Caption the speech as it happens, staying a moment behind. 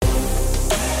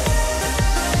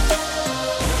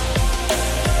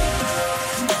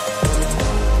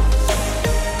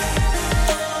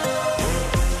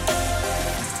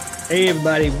Hey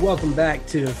everybody, welcome back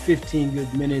to 15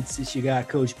 Good Minutes. It's your guy,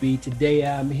 Coach B. Today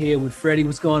I'm here with Freddie.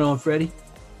 What's going on, Freddie?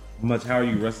 Much. How are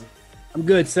you, Russell? I'm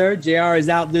good, sir. JR is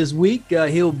out this week.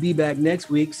 He'll be back next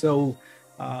week. So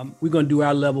we're going to do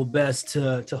our level best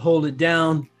to hold it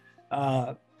down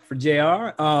for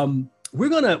JR. We're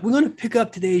gonna pick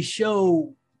up today's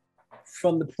show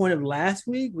from the point of last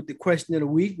week with the question of the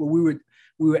week, where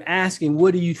we were asking,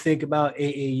 what do you think about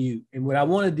AAU? And what I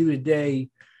want to do today,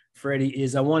 Freddie,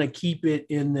 is I want to keep it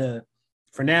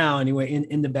for now anyway,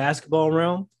 in the basketball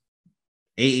realm.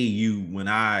 AAU, when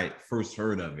I first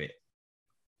heard of it,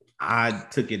 I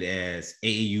took it as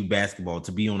AAU basketball.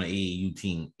 To be on an AAU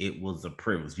team, it was a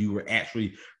privilege. You were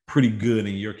actually pretty good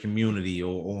in your community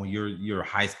or on your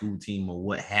high school team or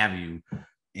what have you.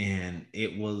 And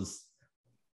it was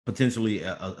potentially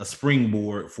a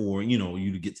springboard for, you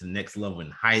to get to the next level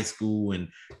in high school and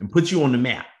put you on the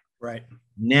map. Right.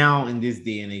 Now, in this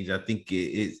day and age, I think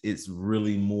it's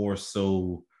really more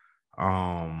so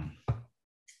incentivized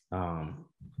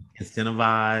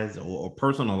or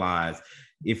personalized,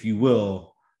 if you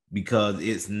will, because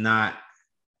it's not.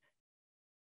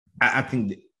 I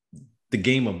think the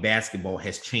game of basketball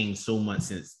has changed so much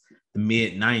since the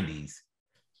mid 90s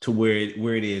to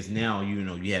where it is now.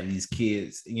 You have these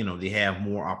kids, they have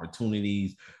more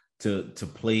opportunities to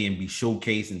play and be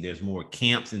showcased, and there's more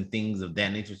camps and things of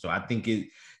that nature. So I think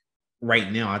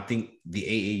right now, I think the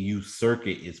AAU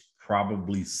circuit is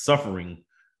probably suffering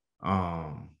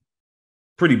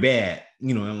pretty bad,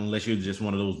 unless you're just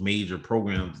one of those major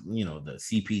programs, the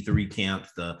CP3 camps,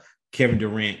 the Kevin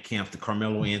Durant camps, the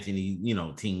Carmelo Anthony,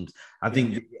 teams. I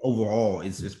think overall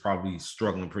it's probably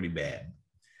struggling pretty bad.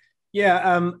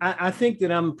 Yeah, I think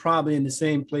that I'm probably in the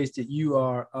same place that you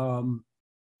are.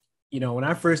 When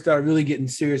I first started really getting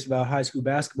serious about high school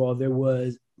basketball, there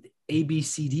was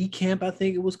ABCD camp, I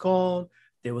think it was called.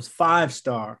 There was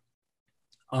 5-star,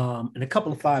 and a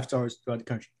couple of 5-stars throughout the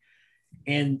country.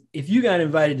 And if you got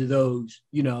invited to those,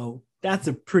 that's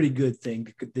a pretty good thing.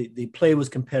 The play was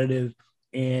competitive,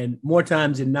 and more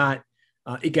times than not,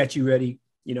 it got you ready,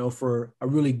 for a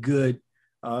really good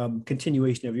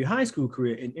continuation of your high school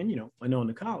career and I know in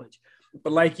the college.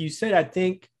 But like you said, I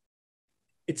think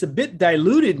it's a bit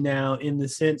diluted now in the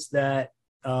sense that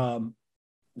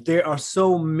there are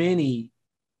so many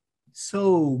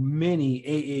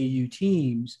AAU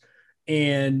teams,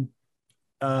 and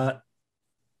how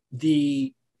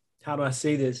do I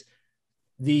say this?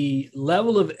 The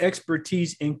level of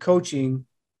expertise in coaching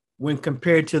when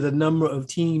compared to the number of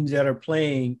teams that are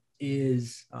playing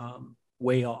is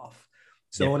way off.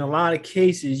 So in a lot of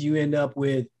cases, you end up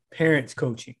with parents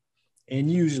coaching. And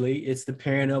usually it's the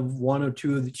parent of one or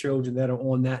two of the children that are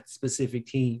on that specific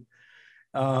team.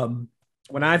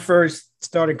 When I first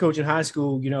started coaching high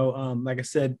school, like I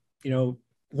said, 1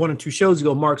 or 2 shows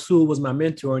ago, Mark Sewell was my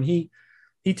mentor. And he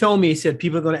told me, he said,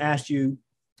 people are going to ask you,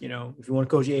 if you want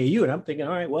to coach AAU. And I'm thinking,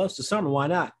 all right, well, it's the summer. Why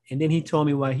not? And then he told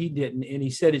me why he didn't. And he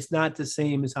said, it's not the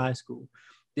same as high school.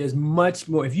 There's much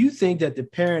more. If you think that the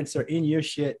parents are in your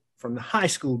shit from the high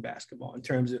school basketball in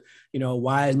terms of,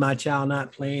 why is my child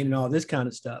not playing and all this kind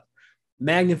of stuff,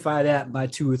 magnify that by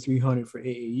 200 or 300 for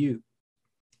AAU.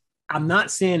 I'm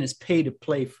not saying it's pay to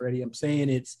play, Freddie. I'm saying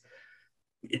it's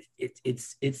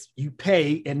you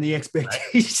pay, and the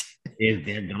expectation is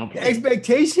they're gonna play. The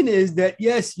expectation is that,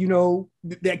 yes,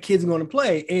 that kid's going to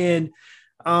play. And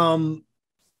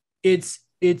it's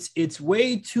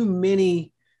way too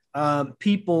many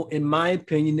people, in my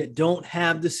opinion, that don't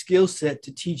have the skill set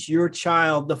to teach your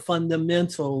child the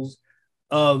fundamentals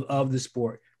of the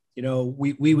sport.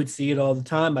 We would see it all the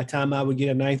time. By the time I would get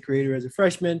a 9th grader as a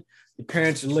freshman, the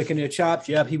parents are licking their chops.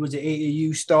 Yep, he was an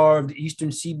AAU star of the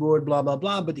Eastern Seaboard, blah, blah,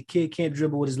 blah, but the kid can't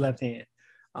dribble with his left hand.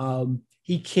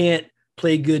 He can't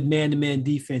play good man-to-man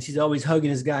defense. He's always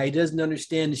hugging his guy. He doesn't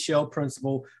understand the shell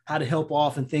principle, how to help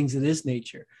off and things of this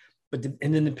nature. And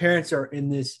then the parents are in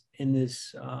this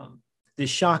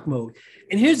shock mode.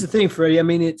 And here's the thing, Freddie. I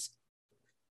mean, it's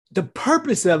the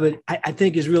purpose of it, I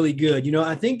think, is really good.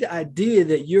 I think the idea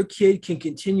that your kid can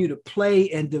continue to play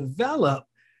and develop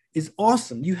is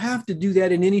awesome. You have to do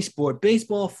that in any sport,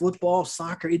 baseball, football,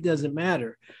 soccer, it doesn't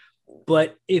matter.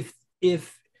 But if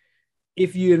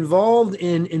you're involved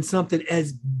in something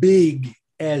as big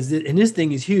as it, and this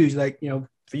thing is huge, like,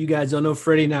 for you guys don't know,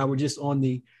 Freddie and I were just on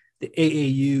the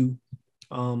AAU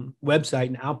website,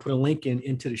 and I'll put a link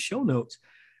into the show notes.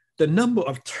 The number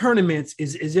of tournaments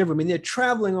is ever. I mean, they're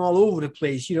traveling all over the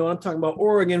place. I'm talking about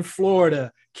Oregon,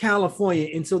 Florida, California.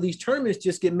 And so these tournaments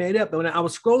just get made up. And when I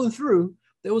was scrolling through,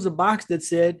 there was a box that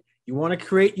said, you want to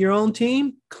create your own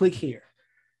team? Click here.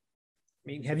 I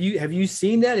mean, have you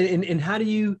seen that? And how do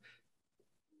you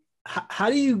how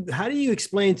do you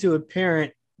explain to a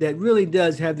parent that really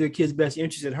does have their kid's best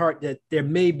interest at heart that there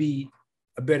may be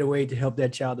a better way to help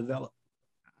that child develop?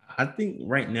 I think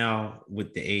right now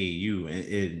with the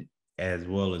AAU as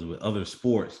well as with other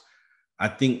sports, I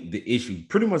think the issue,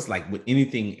 pretty much like with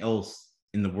anything else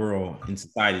in the world, in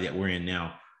society that we're in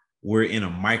now, we're in a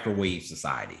microwave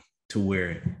society to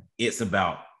where it's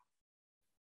about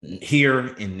here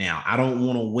and now. I don't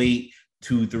want to wait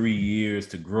 2, 3 years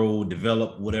to grow,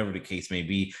 develop, whatever the case may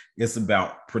be. It's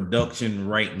about production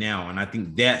right now. And I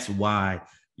think that's why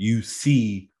you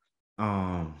see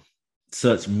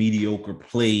such mediocre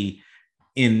play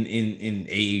in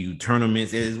AAU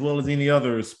tournaments as well as any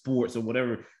other sports or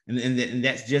whatever. And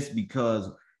that's just because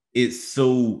it's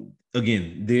so,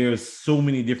 again, there's so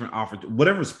many different opportunities,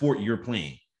 whatever sport you're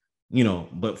playing,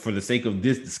 but for the sake of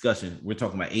this discussion, we're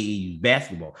talking about AAU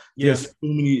basketball. Yeah. There's so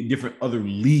many different other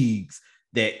leagues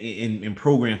that in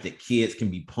programs that kids can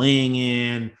be playing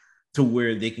in to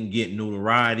where they can get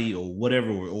notoriety or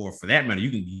whatever, or for that matter, you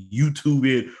can YouTube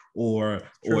it or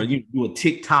you do a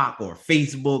TikTok or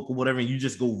Facebook or whatever, and you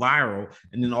just go viral.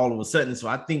 And then all of a sudden, so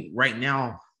I think right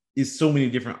now it's so many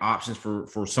different options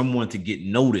for someone to get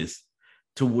noticed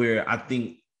to where I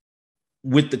think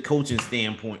with the coaching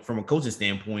standpoint, from a coaching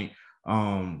standpoint,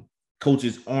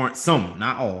 coaches aren't, some,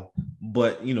 not all,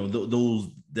 but those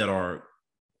that are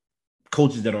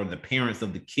coaches that are the parents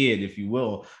of the kid, if you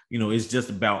will, it's just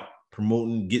about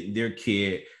promoting, getting their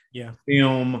kid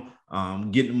film,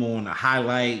 getting them on a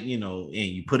highlight, and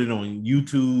you put it on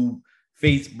YouTube,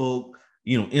 Facebook,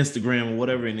 Instagram or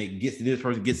whatever, and it gets to this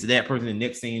person, gets to that person, and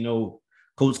next thing you know,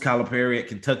 Coach Calipari at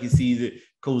Kentucky sees it,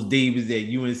 Coach Davis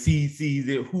at UNC sees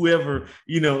it, whoever,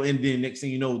 and then next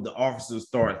thing you know, the officers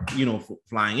start,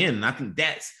 flying in. And I think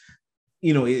that's,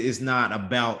 it's not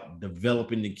about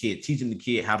developing the kid, teaching the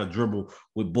kid how to dribble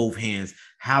with both hands,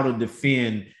 how to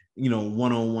defend,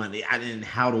 one-on-one, and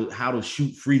how to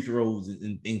shoot free throws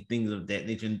and things of that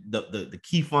nature, the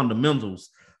key fundamentals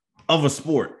of a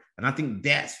sport. And I think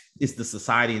it's the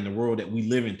society and the world that we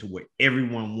live in, to where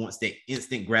everyone wants that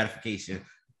instant gratification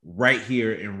right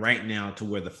here and right now, to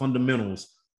where the fundamentals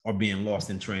are being lost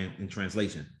in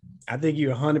translation. I think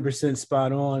you're 100%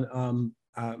 spot on.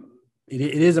 It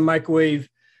is a microwave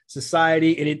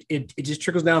society, and it just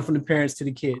trickles down from the parents to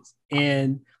the kids.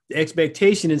 And the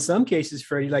expectation in some cases,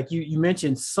 Freddie, like you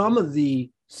mentioned, some of these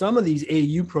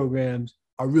AAU programs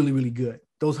are really, really good.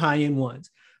 Those high-end ones,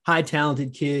 high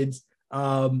talented kids,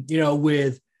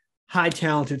 with high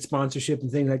talented sponsorship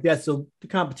and things like that. So the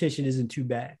competition isn't too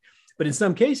bad. But in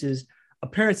some cases, a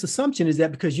parent's assumption is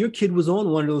that because your kid was on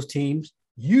one of those teams,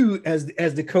 you as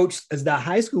the coach, as the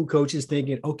high school coach, is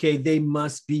thinking, okay, they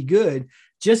must be good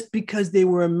just because they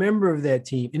were a member of that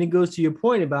team. And it goes to your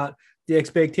point about the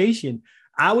expectation.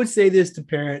 I would say this to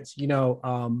parents,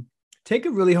 take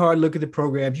a really hard look at the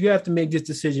programs. You have to make this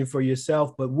decision for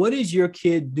yourself, but what is your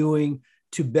kid doing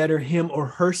to better him or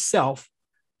herself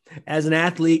as an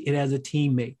athlete and as a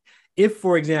teammate? If,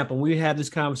 for example, we have this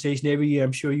conversation every year,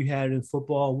 I'm sure you had it in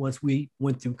football once we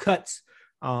went through cuts.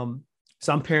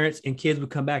 Some parents and kids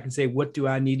would come back and say, what do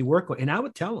I need to work on? And I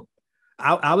would tell them.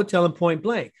 I would tell them point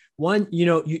blank. One,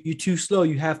 you're too slow.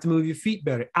 You have to move your feet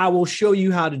better. I will show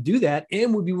you how to do that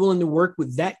and would be willing to work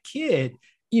with that kid,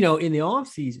 in the off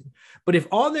season. But if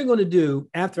all they're going to do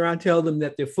after I tell them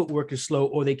that their footwork is slow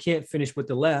or they can't finish with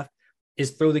the left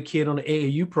is throw the kid on the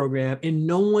AAU program and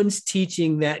no one's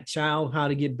teaching that child how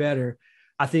to get better,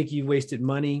 I think you've wasted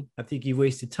money. I think you've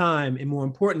wasted time. And more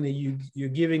importantly, you're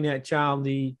giving that child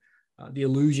the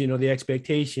illusion or the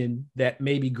expectation that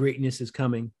maybe greatness is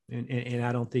coming. And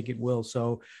I don't think it will.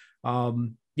 So,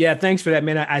 thanks for that,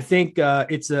 man. I think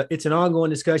it's an ongoing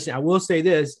discussion. I will say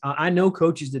this. I know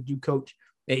coaches that do coach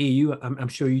AAU. I'm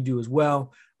sure you do as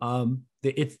well.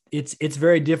 It's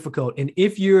very difficult. And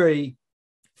if you're a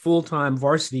full-time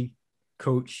varsity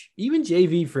coach, even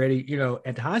JV, Freddie,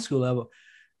 at the high school level,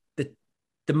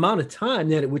 the amount of time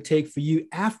that it would take for you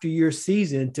after your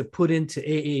season to put into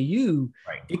AAU,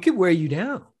 right, it could wear you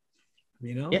down.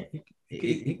 Yeah,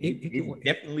 it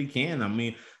definitely can. I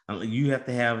mean, you have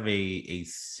to have a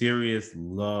serious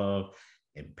love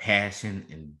and passion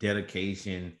and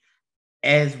dedication,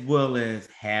 as well as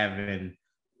having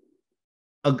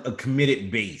a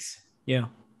committed base. Yeah,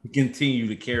 to continue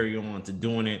to carry on to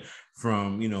doing it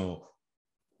from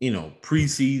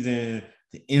preseason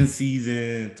to in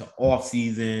season to off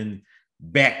season,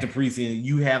 back to preseason.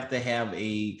 You have to have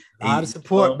a lot of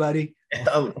support, buddy.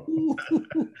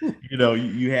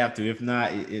 You have to. If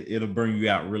not, it'll burn you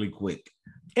out really quick.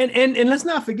 And let's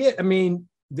not forget, I mean,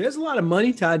 there's a lot of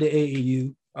money tied to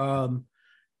AAU.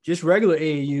 just regular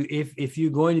AAU. If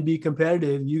you're going to be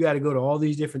competitive, you got to go to all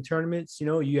these different tournaments. You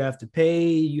know, you have to pay,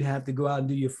 you have to go out and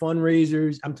do your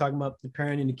fundraisers. I'm talking about the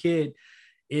parent and the kid.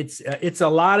 It's a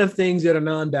lot of things that are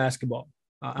non-basketball.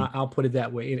 I'll put it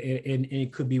that way, and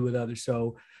it could be with others.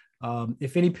 So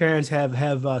if any parents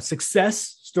have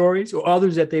success stories or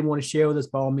others that they want to share with us,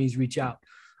 by all means, reach out.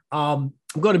 I'm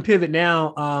going to pivot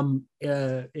now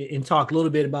and talk a little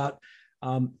bit about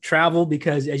travel,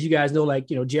 because as you guys know, like,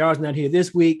 JR's not here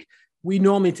this week. We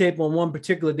normally tape on one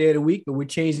particular day of the week, but we're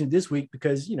changing it this week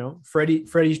because,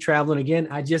 Freddie's traveling again.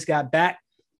 I just got back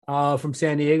from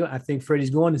San Diego. I think Freddie's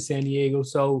going to San Diego.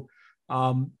 So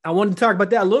I wanted to talk about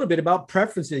that a little bit, about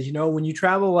preferences. When you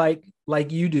travel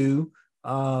like you do,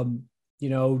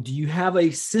 do you have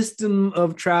a system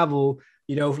of travel,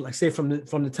 like say from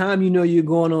the time you're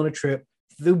going on a trip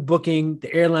through booking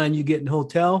the airline you get in the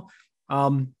hotel?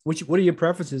 What are your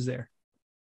preferences there?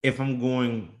 If I'm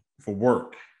going for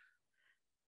work,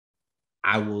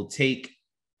 I will take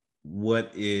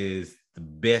what is the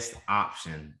best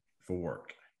option for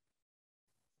work.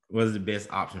 What is the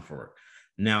best option for work?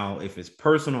 Now, if it's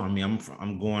personal, I mean,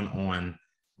 I'm going on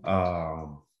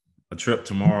a trip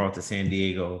tomorrow to San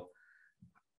Diego.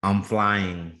 I'm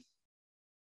flying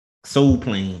Soul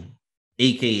Plane,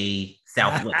 aka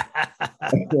Southwest.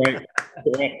 Right.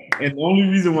 And the only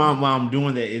reason why I'm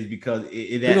doing that is because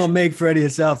we're gonna make Freddie a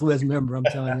Southwest member. I'm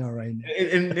telling you all right now.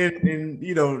 And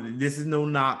this is no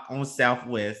knock on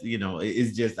Southwest.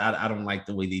 It's just I don't like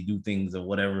the way they do things or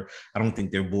whatever. I don't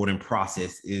think their boarding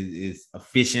process is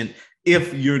efficient.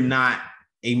 If you're not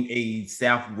a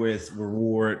Southwest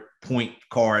reward point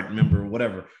card member,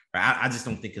 whatever, I just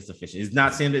don't think it's efficient. It's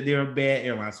not saying that they're a bad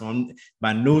airline. So I'm,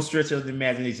 by no stretch of the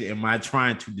imagination, am I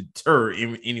trying to deter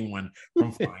anyone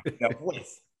from flying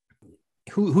Southwest.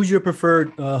 Who's your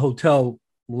preferred hotel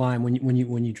line when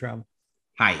you travel?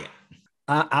 Hyatt.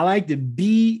 I like to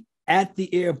be at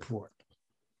the airport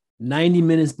 90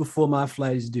 minutes before my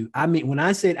flight is due. I mean, when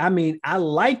I say it, I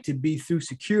like to be through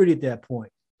security at that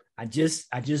point. I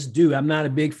just do. I'm not a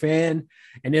big fan.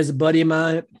 And there's a buddy of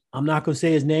mine, I'm not going to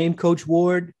say his name, Coach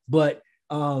Ward, but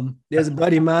there's a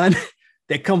buddy of mine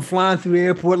that come flying through the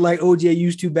airport like OJ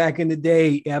used to back in the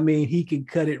day. I mean, he can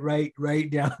cut it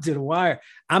right down to the wire.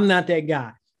 I'm not that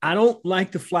guy. I don't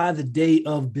like to fly the day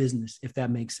of business, if that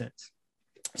makes sense.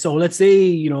 So let's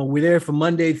say, we're there from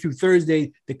Monday through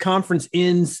Thursday. The conference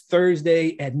ends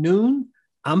Thursday at noon.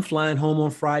 I'm flying home on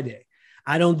Friday.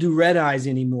 I don't do red eyes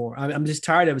anymore. I'm just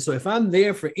tired of it. So if I'm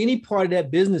there for any part of that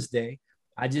business day,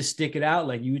 I just stick it out.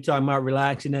 Like you were talking about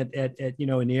relaxing at in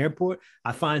the airport.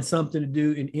 I find something to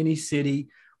do in any city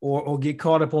or get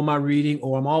caught up on my reading,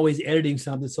 or I'm always editing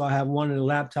something. So I have one of the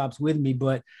laptops with me,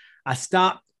 but I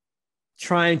stopped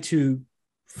trying to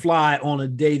fly on a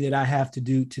day that I have to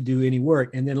do any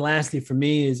work. And then lastly for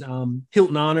me is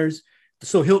Hilton Honors.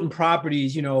 So Hilton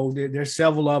properties, there's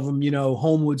several of them,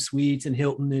 Homewood Suites and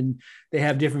Hilton, and they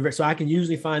have different. So I can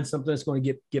usually find something that's going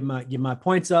to get my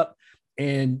points up.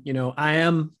 And,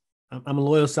 I'm a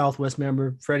loyal Southwest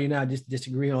member. Freddie and I just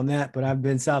disagree on that, but I've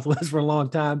been Southwest for a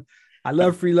long time. I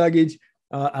love free luggage.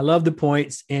 I love the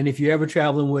points. And if you're ever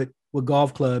traveling with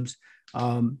golf clubs,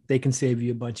 they can save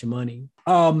you a bunch of money.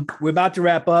 We're about to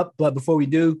wrap up, but before we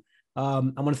do,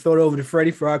 I'm going to throw it over to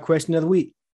Freddie for our question of the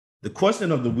week. The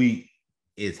question of the week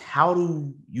is, how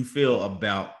do you feel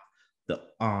about the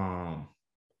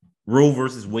Roe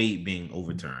versus Wade being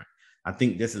overturned? I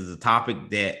think this is a topic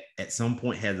that at some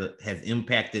point has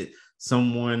impacted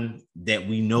someone that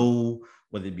we know,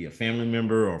 whether it be a family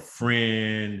member or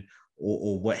friend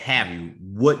or what have you.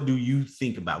 What do you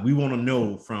think about it? We want to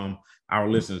know from our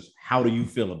listeners, how do you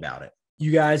feel about it?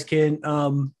 You guys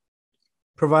can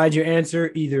provide your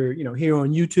answer either here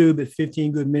on YouTube at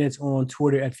 15 Good Minutes or on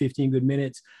Twitter at 15 Good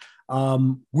Minutes.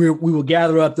 We will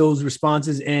gather up those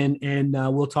responses and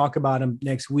we'll talk about them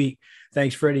next week.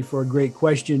 Thanks, Freddie, for a great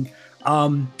question.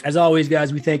 As always,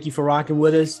 guys, we thank you for rocking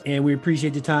with us, and we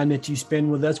appreciate the time that you spend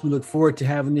with us. We look forward to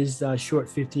having these short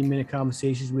 15-minute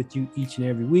conversations with you each and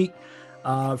every week.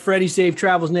 Freddie, safe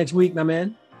travels next week, my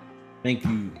man. Thank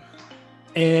you.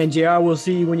 And JR, we'll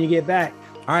see you when you get back.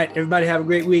 All right, everybody have a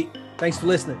great week. Thanks for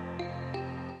listening.